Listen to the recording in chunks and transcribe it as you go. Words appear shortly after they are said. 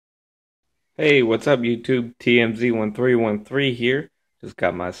Hey, what's up, YouTube? TMZ1313 here. Just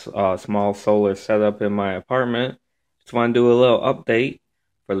got my small solar setup in my apartment. Just want to do a little update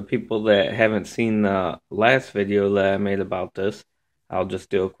for the people that haven't seen the last video that I made about this. I'll just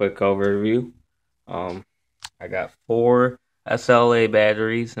do a quick overview. Um, I got four SLA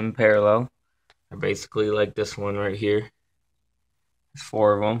batteries in parallel. They're basically like this one right here. There's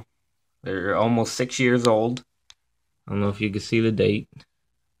four of them. They're almost 6 years old. I don't know if you can see the date.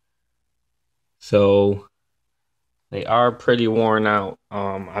 So they are pretty worn out.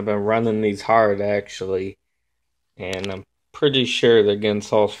 I've been running these hard actually, and I'm pretty sure they're getting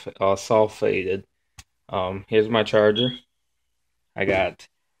sulfated. Here's my charger. I got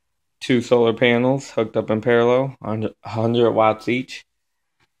two solar panels hooked up in parallel, 100 watts each.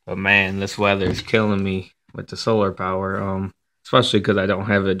 But man, this weather is killing me with the solar power. Especially because I don't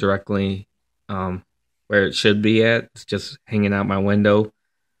have it directly where it should be at. It's just hanging out my window,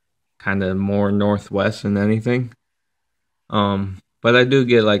 kind of more northwest than anything. But I do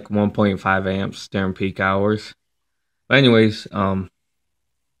get like 1.5 amps during peak hours. But anyways,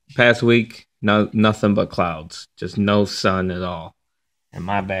 past week, nothing but clouds, just no sun at all, and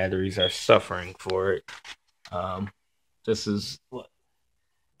my batteries are suffering for it. This is what,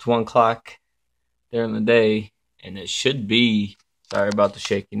 it's 1 o'clock during the day, and it should be. Sorry about the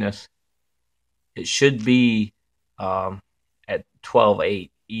shakiness. It should be at 12:08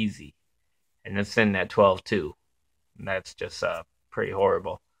 easy, and it's in at 12:02. And that's just pretty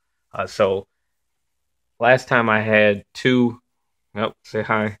horrible. So last time I had two. Nope, say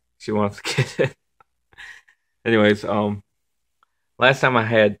hi. She wants to get it. Anyways, last time I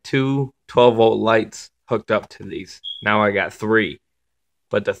had two 12-volt lights hooked up to these. Now I got three,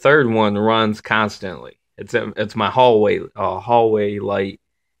 but the third one runs constantly. It's my hallway light,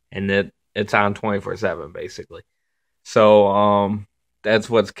 and it's on 24/7 basically. So that's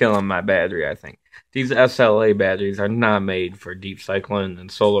what's killing my battery. I think these SLA batteries are not made for deep cycling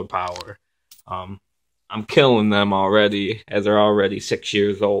and solar power. I'm killing them already, as they're already 6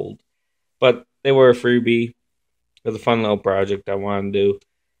 years old. But they were a freebie. It was a fun little project I want to do.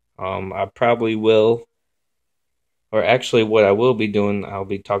 I probably will, or actually, what I will be doing, I'll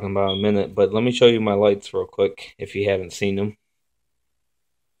be talking about in a minute. But let me show you my lights real quick if you haven't seen them.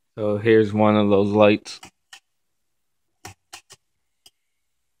 So here's one of those lights.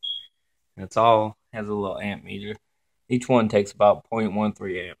 It's all has a little amp meter. Each one takes about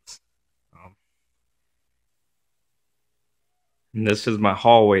 0.13 amps. And this is my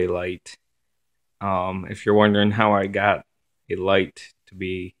hallway light. If you're wondering how I got a light to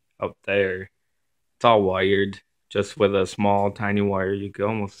be up there, it's all wired, just with a small, tiny wire. You can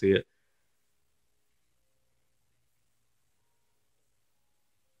almost see it.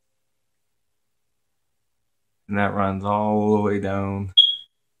 And that runs all the way down.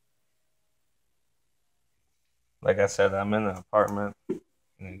 Like I said, I'm in an apartment, and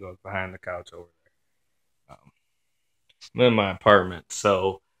it goes behind the couch over there. I'm in my apartment,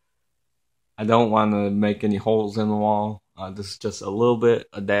 so I don't want to make any holes in the wall. This is just a little bit,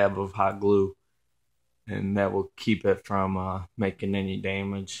 a dab of hot glue, and that will keep it from making any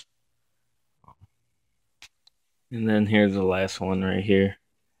damage. And then here's the last one right here.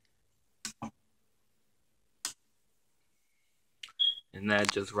 And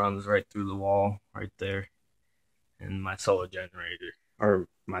that just runs right through the wall right there. And my solar generator, or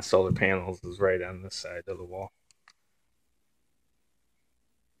my solar panels, is right on this side of the wall.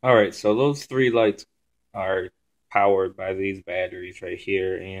 Alright, so those three lights are powered by these batteries right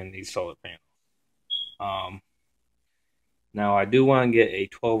here and these solar panels. Now I do want to get a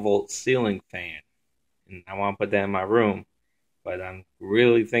 12-volt ceiling fan, and I want to put that in my room, but I'm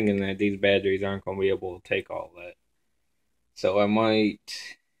really thinking that these batteries aren't going to be able to take all that. So I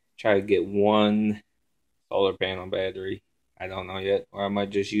might try to get one solar panel battery. I don't know yet. Or I might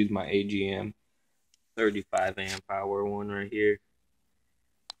just use my AGM 35 amp hour one right here.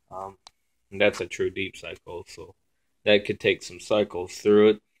 And that's a true deep cycle, so that could take some cycles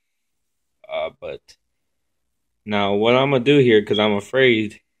through it. But now what I'm going to do here, because I'm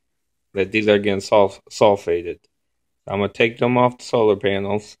afraid that these are getting sulfated, I'm going to take them off the solar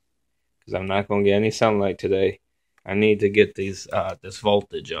panels, because I'm not going to get any sunlight today. I need to get these this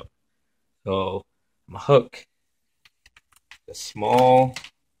voltage up. So I'm going to hook the small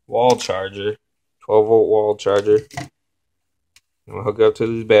wall charger, 12-volt wall charger. I'm going to hook up to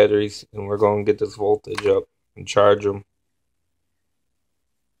these batteries, and we're going to get this voltage up and charge them.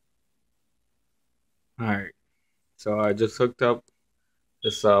 Alright, so I just hooked up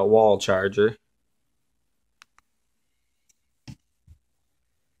this wall charger.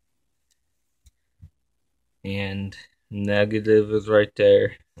 And negative is right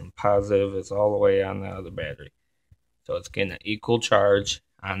there, and positive is all the way on the other battery. So it's getting an equal charge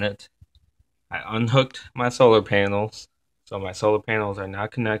on it. I unhooked my solar panels, so my solar panels are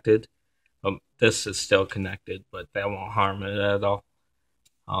not connected. This is still connected, but that won't harm it at all.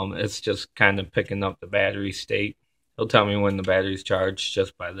 It's just kind of picking up the battery state. It'll tell me when the battery's charged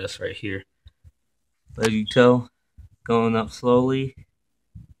just by this right here. But you tell, going up slowly.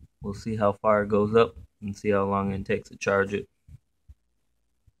 We'll see how far it goes up and see how long it takes to charge it.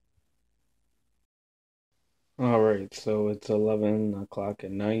 Alright, so it's 11 o'clock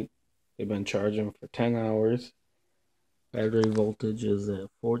at night. They've been charging for 10 hours. Battery voltage is at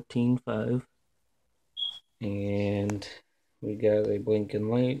 14.5. And we got a blinking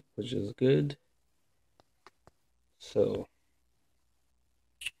light, which is good. So,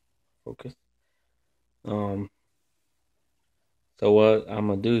 focus. So what I'm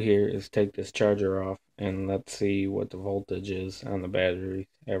going to do here is take this charger off and let's see what the voltage is on the battery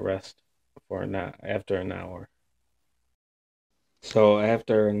at rest after an hour. So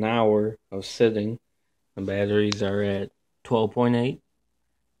after an hour of sitting, the batteries are at 12.8,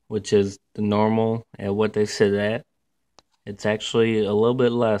 which is the normal at what they sit at. It's actually a little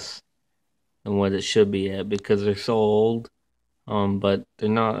bit less than what it should be at because they're so old, but they're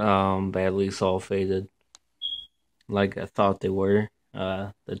not badly sulfated like I thought they were.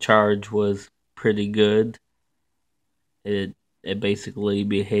 The charge was pretty good. It basically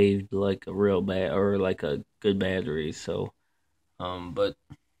behaved like a real like a good battery. So, but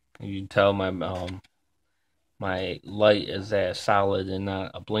you can tell my light is at solid and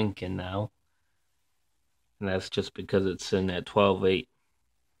not a blinking now, and that's just because it's sitting at 12.8.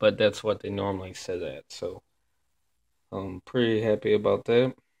 But that's what they normally sit at. So, I'm pretty happy about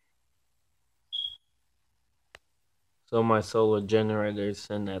that. So my solar generator is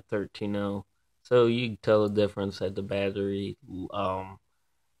sitting at 13.0. So you can tell the difference at the battery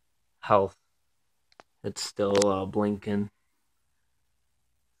health. It's still blinking.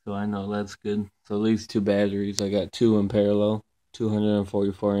 So I know that's good. So these two batteries, I got two in parallel,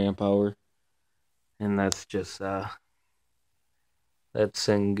 244 amp hour. And that's just that's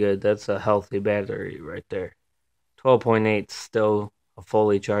in good. That's a healthy battery right there. 12.8 is still a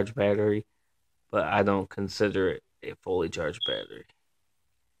fully charged battery, but I don't consider it a fully charged battery.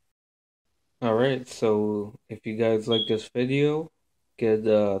 Alright, so if you guys like this video, give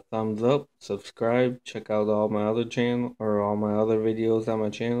a thumbs up, subscribe, check out all my other videos on my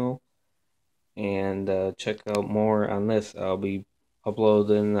channel, and check out more on this. I'll be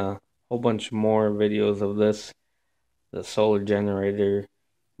uploading a whole bunch more videos of this, the solar generator,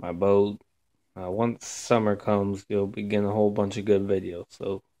 my boat. Once summer comes, you'll be getting a whole bunch of good videos.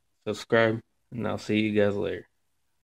 So subscribe, and I'll see you guys later.